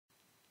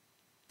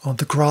on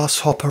the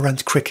Grasshopper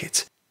and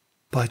Cricket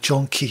by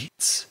John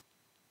Keats.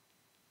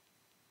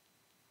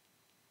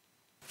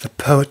 The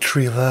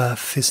poetry of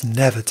earth is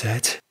never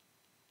dead.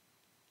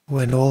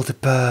 When all the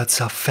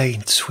birds are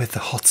faint with the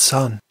hot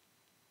sun,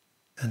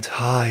 and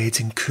hide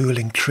in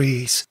cooling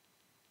trees,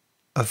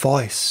 a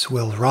voice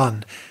will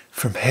run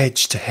from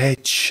hedge to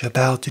hedge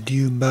about the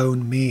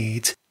new-mown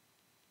mead.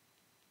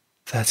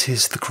 That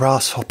is the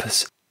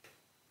grasshopper's.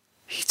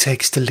 He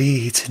takes the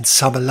lead in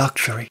summer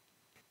luxury.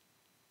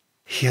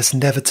 He has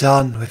never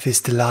done with his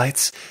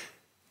delights,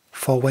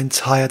 for when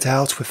tired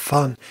out with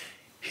fun,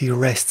 he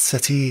rests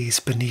at ease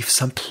beneath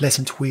some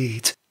pleasant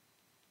weed.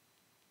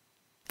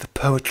 The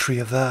poetry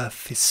of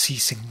earth is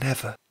ceasing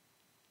never,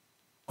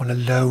 on a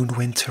lone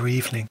winter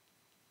evening,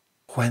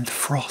 when the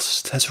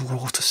frost has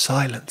wrought a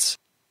silence.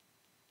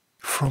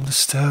 From the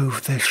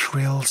stove there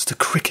shrills the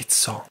cricket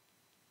song,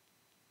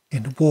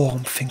 in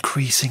warmth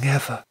increasing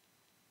ever,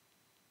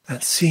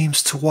 and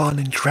seems to one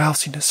in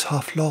drowsiness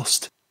half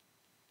lost,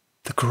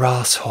 the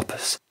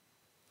grasshoppers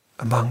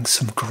among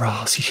some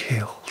grassy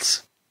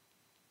hills.